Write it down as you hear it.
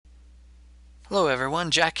Hello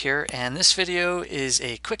everyone, Jack here, and this video is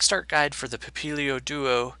a quick start guide for the Papilio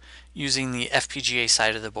Duo using the FPGA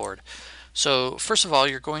side of the board. So first of all,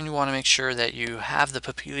 you're going to want to make sure that you have the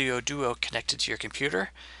Papilio Duo connected to your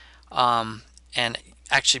computer. And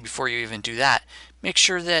actually, before you even do that, make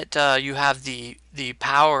sure that you have the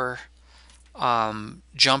power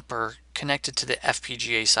jumper connected to the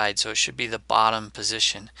FPGA side, so it should be the bottom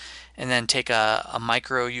position. And then take a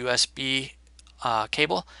micro USB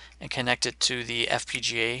cable and connect it to the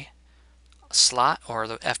FPGA slot or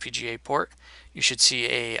the FPGA port. You should see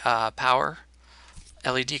a power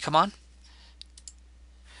LED come on.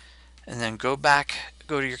 And then go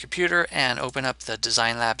to your computer and open up the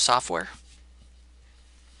DesignLab software.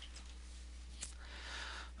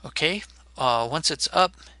 Okay, once it's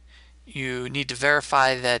up, you need to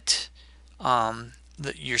verify that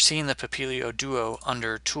you're seeing the Papilio Duo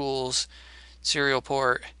under Tools, Serial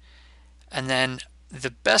Port, and then the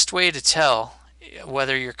best way to tell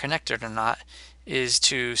whether you're connected or not is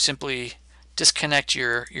to simply disconnect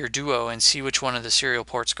your Duo and see which one of the serial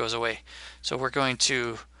ports goes away. So we're going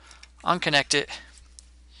to unconnect it,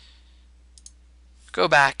 go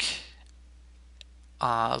back,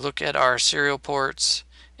 look at our serial ports,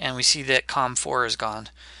 and we see that COM4 is gone.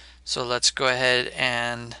 So let's go ahead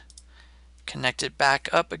and connect it back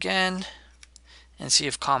up again and see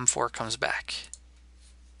if COM4 comes back.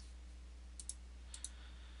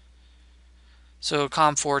 So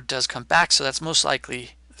COM4 does come back, so that's most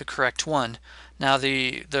likely the correct one. Now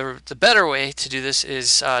the better way to do this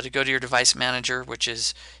is to go to your device manager, which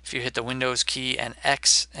is if you hit the Windows key and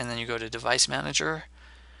X and then you go to device manager.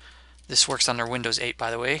 This works under Windows 8, by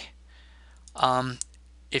the way.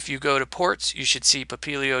 If you go to ports, you should see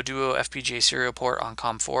Papilio Duo FPGA serial port on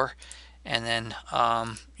COM4, and then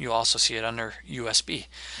you also see it under USB.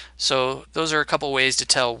 So those are a couple ways to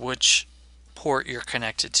tell which port you're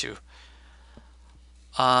connected to.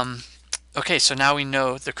 Okay, so now we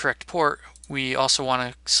know the correct port. We also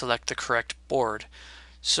want to select the correct board.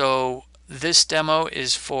 So this demo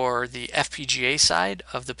is for the FPGA side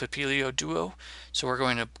of the Papilio Duo. So we're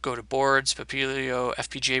going to go to Boards, Papilio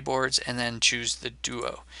FPGA boards, and then choose the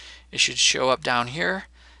Duo. It should show up down here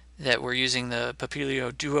that we're using the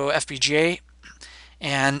Papilio Duo FPGA,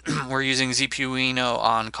 and we're using ZPUino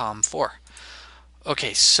on COM4.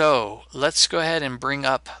 Okay, so let's go ahead and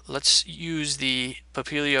let's use the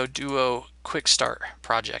Papilio Duo QuickStart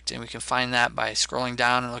project, and we can find that by scrolling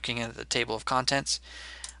down and looking at the table of contents.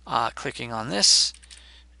 Clicking on this,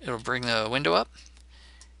 it'll bring the window up.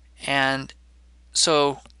 And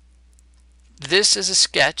so this is a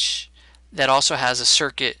sketch that also has a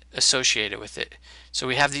circuit associated with it. So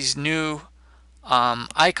we have these new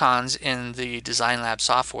icons in the DesignLab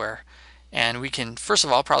software, and we can first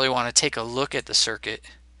of all probably want to take a look at the circuit.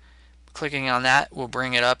 Clicking on that will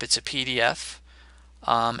bring it up. It's a PDF,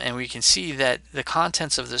 and we can see that the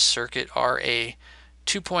contents of this circuit are a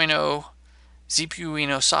 2.0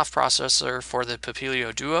 ZPUino soft processor for the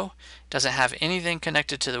Papilio Duo. Doesn't have anything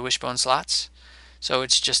connected to the wishbone slots, so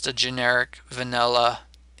it's just a generic vanilla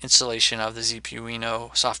installation of the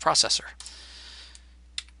ZPUino soft processor.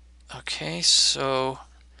 Okay, so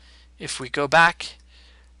if we go back,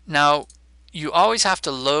 now you always have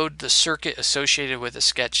to load the circuit associated with a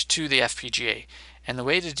sketch to the FPGA, and the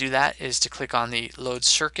way to do that is to click on the Load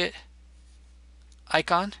Circuit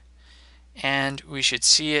icon, and we should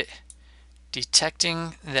see it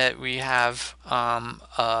detecting that we have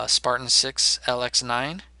a Spartan 6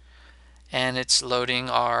 LX9, and it's loading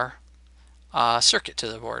our circuit to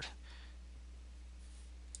the board.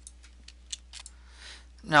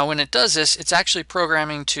 Now when it does this, it's actually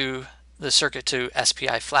programming to the circuit to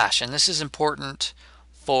SPI flash, and this is important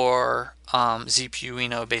for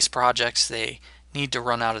ZPUino based projects. They need to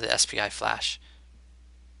run out of the SPI flash.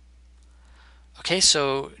 Okay,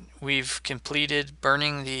 so we've completed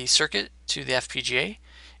burning the circuit to the FPGA.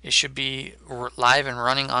 It should be live and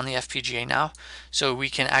running on the FPGA now, so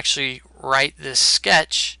we can actually write this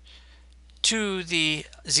sketch to the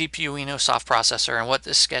ZPUino soft processor. And what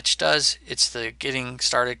this sketch does, it's the getting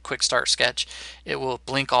started quick start sketch. It will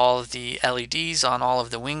blink all of the LEDs on all of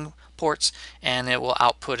the wing ports, and it will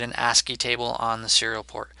output an ASCII table on the serial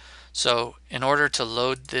port. So in order to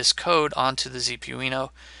load this code onto the ZPUino,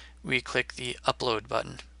 we click the upload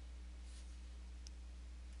button.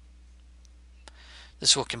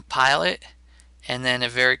 This will compile it, and then it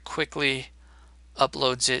very quickly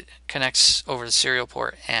uploads it, connects over the serial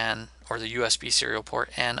port or the USB serial port,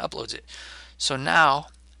 and uploads it. So now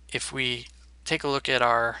if we take a look at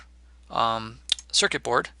our circuit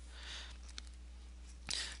board,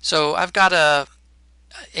 so I've got a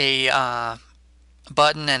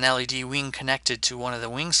button and LED wing connected to one of the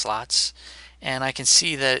wing slots, and I can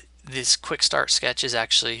see that this QuickStart sketch is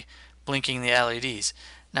actually blinking the LEDs.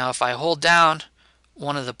 Now if I hold down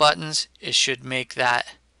one of the buttons, it should make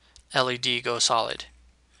that LED go solid,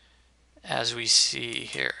 as we see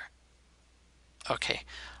here. Okay,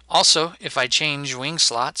 also if I change wing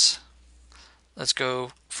slots, let's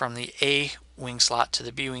go from the A wing slot to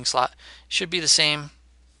the B wing slot, it should be the same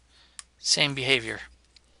behavior.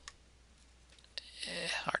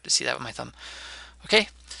 Hard to see that with my thumb. Okay,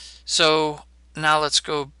 so now let's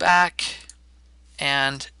go back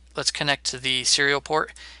and let's connect to the serial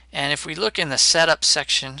port. And if we look in the setup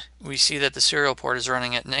section, we see that the serial port is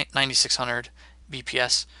running at 9600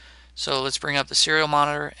 BPS. So let's bring up the serial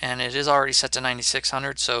monitor, and it is already set to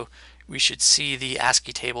 9600, so we should see the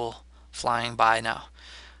ASCII table flying by now.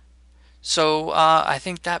 So I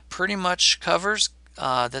think that pretty much covers.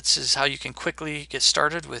 This is how you can quickly get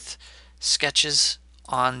started with sketches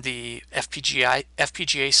on the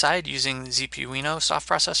FPGA side using the ZPUino soft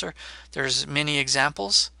processor. There's many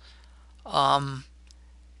examples. I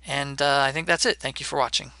think that's it. Thank you for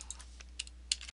watching.